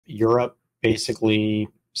Europe basically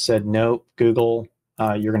said, nope, Google,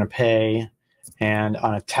 you're going to pay. And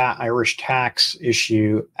on a Irish tax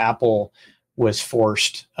issue, Apple was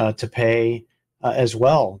forced to pay as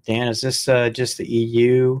well. Dan, is this just the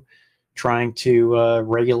EU trying to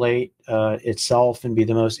regulate itself and be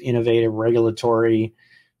the most innovative regulatory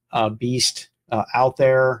beast out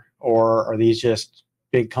there, or are these just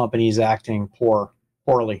big companies acting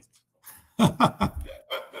poorly?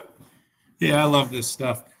 Yeah, I love this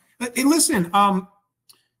stuff. Hey, listen,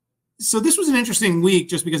 so this was an interesting week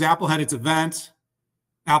just because Apple had its event.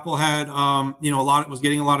 Apple had, was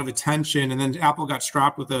getting a lot of attention, and then Apple got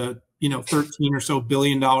strapped with a, 13 or so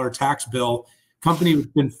 $billion tax bill. Company has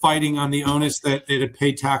been fighting on the onus that it had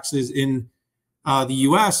paid taxes in the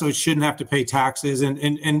U.S., so it shouldn't have to pay taxes.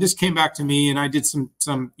 And this came back to me, and I did some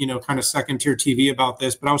kind of second tier TV about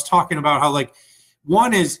this. But I was talking about how, like,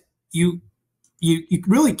 one is you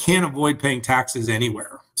really can't avoid paying taxes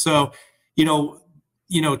anywhere. So,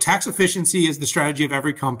 tax efficiency is the strategy of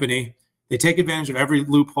every company. They take advantage of every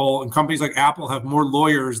loophole, and companies like Apple have more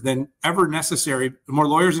lawyers than ever necessary, more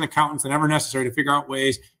lawyers and accountants than ever necessary to figure out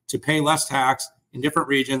ways to pay less tax in different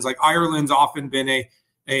regions. Like Ireland's often been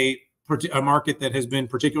a market that has been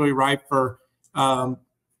particularly ripe for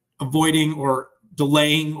avoiding or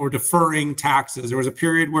delaying or deferring taxes. There was a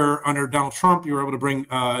period where under Donald Trump, you were able to bring,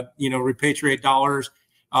 repatriate dollars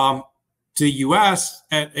to the U.S.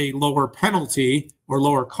 at a lower penalty or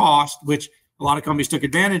lower cost, which a lot of companies took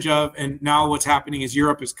advantage of. And now what's happening is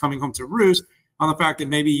Europe is coming home to roost on the fact that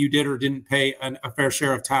maybe you did or didn't pay a fair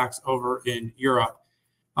share of tax over in Europe.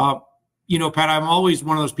 Pat, I'm always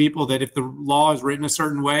one of those people that if the law is written a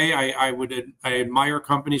certain way, I admire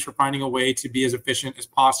companies for finding a way to be as efficient as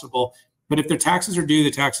possible. But if their taxes are due,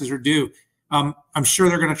 the taxes are due. I'm sure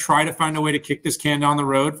they're going to try to find a way to kick this can down the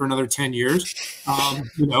road for another 10 years,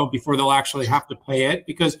 before they'll actually have to pay it.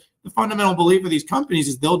 Because the fundamental belief of these companies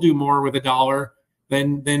is they'll do more with a dollar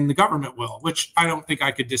than the government will, which I don't think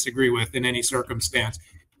I could disagree with in any circumstance.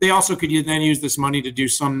 They also could then use this money to do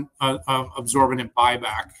some absorbent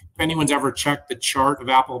buyback. If anyone's ever checked the chart of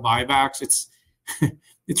Apple buybacks,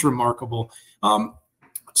 it's remarkable.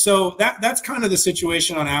 So that's kind of the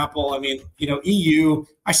situation on Apple. I mean, EU,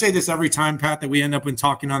 I say this every time, Pat, that we end up when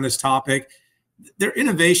talking on this topic. Their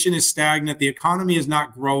innovation is stagnant. The economy is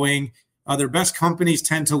not growing. Their best companies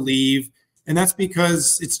tend to leave. And that's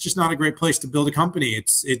because it's just not a great place to build a company.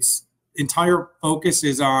 Its entire focus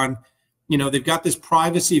is on, they've got this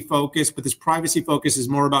privacy focus, but this privacy focus is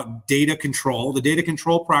more about data control. The data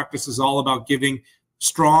control practice is all about giving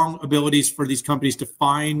strong abilities for these companies to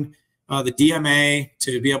find the DMA,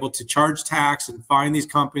 to be able to charge tax and find these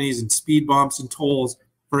companies and speed bumps and tolls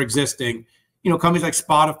for existing. Companies like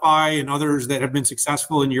Spotify and others that have been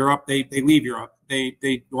successful in Europe, they leave Europe.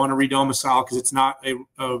 They want to redomicile because it's not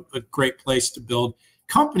a great place to build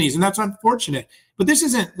companies, and that's unfortunate. But this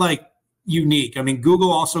isn't like unique. I mean,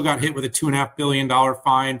 Google also got hit with a $2.5 billion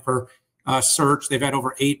fine for search. They've had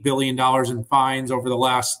over $8 billion in fines over the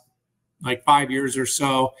last 5 years or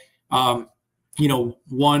so.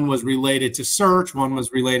 One was related to search, one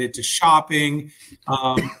was related to shopping.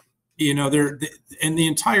 And the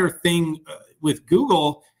entire thing with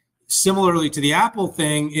Google, similarly to the Apple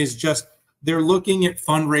thing, is just they're looking at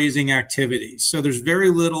fundraising activities. So there's very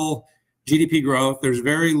little GDP growth. There's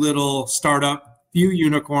very little startup, few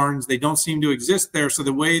unicorns. They don't seem to exist there. So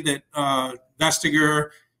the way that Vestager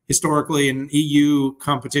historically in EU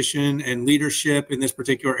competition and leadership in this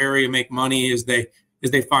particular area make money is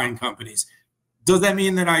they find companies. Does that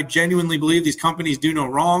mean that I genuinely believe these companies do no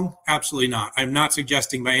wrong? Absolutely not. I'm not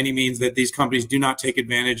suggesting by any means that these companies do not take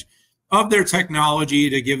advantage of their technology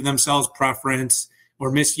to give themselves preference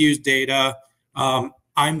or misuse data.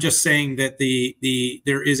 I'm just saying that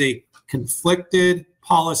there is a conflicted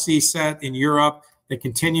policy set in Europe that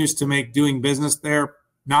continues to make doing business there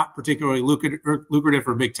not particularly lucrative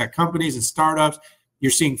for big tech companies and startups.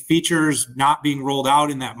 You're seeing features not being rolled out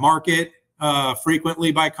in that market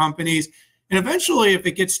frequently by companies. And eventually, if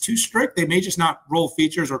it gets too strict, they may just not roll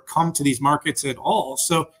features or come to these markets at all.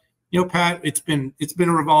 So, Pat, it's been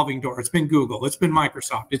a revolving door. It's been Google, it's been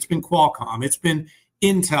Microsoft, it's been Qualcomm, it's been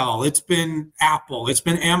Intel, it's been Apple, it's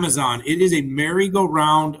been Amazon. It is a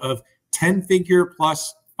merry-go-round of 10-figure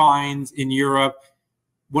plus fines in Europe.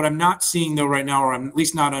 What I'm not seeing though right now, or I'm at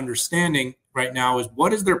least not understanding right now, is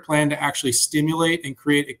what is their plan to actually stimulate and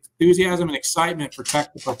create enthusiasm and excitement for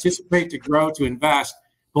tech to participate, to grow, to invest,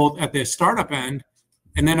 both at the startup end,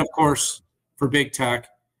 and then of course for big tech.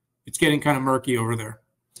 It's getting kind of murky over there.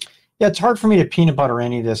 Yeah, it's hard for me to peanut butter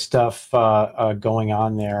any of this stuff going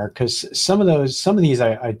on there, because some of these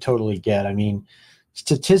I totally get. I mean,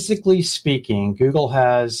 statistically speaking, Google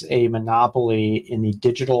has a monopoly in the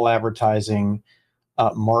digital advertising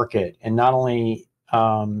market. And not only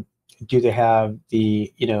do they have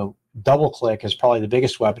the, DoubleClick is probably the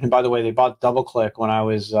biggest weapon. And by the way, they bought DoubleClick when I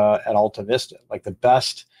was at Alta Vista, like the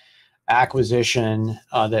best acquisition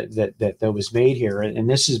that was made here. And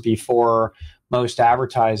this is before most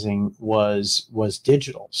advertising was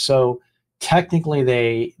digital. So technically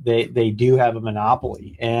they do have a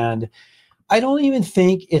monopoly. And I don't even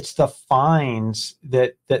think it's the fines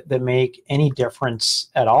that make any difference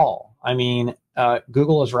at all. I mean,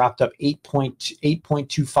 Google has wrapped up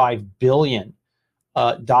 $8.25 billion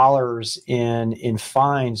dollars in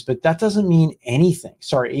fines, but that doesn't mean anything.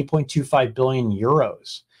 Sorry, 8.25 billion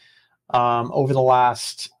euros over the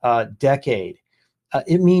last decade.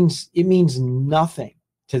 It means nothing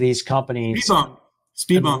to these companies.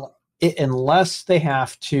 Speed bump. Unless they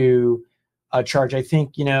have to charge. I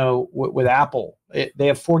think with Apple, they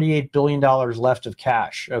have $48 billion left of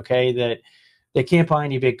cash. Okay, that they can't buy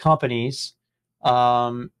any big companies.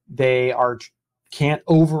 They can't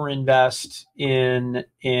overinvest in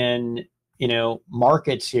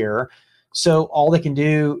markets here. So all they can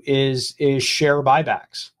do is share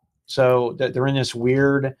buybacks. So that they're in this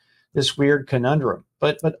weird conundrum.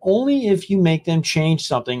 But only if you make them change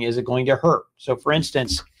something is it going to hurt. So for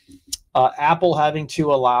instance, Apple having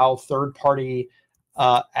to allow third-party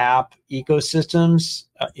app ecosystems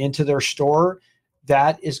into their store,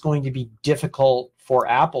 that is going to be difficult for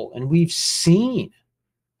Apple. And we've seen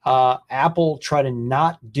Apple try to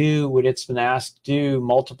not do what it's been asked to do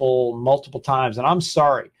multiple times. And I'm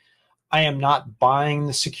sorry, I am not buying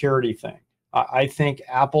the security thing. I think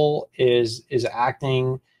Apple is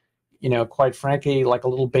acting, quite frankly, like a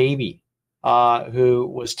little baby who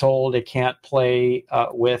was told it can't play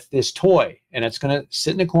with this toy, and it's going to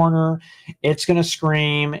sit in a corner, it's going to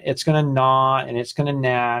scream, it's going to gnaw, and it's going to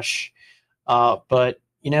gnash. But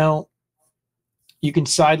you can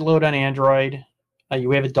sideload on Android.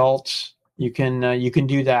 You have adults. You can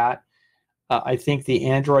do that. I think the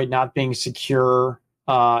Android not being secure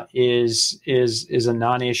is a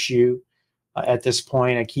non-issue at this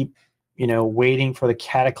point. I keep waiting for the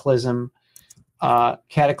cataclysmic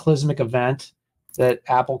event that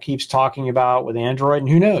Apple keeps talking about with Android, and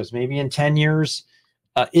who knows, maybe in 10 years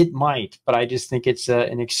it might. But I just think it's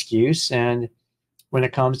an excuse. And when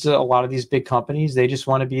it comes to a lot of these big companies, they just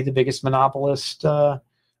want to be the biggest monopolist out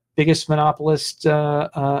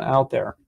there.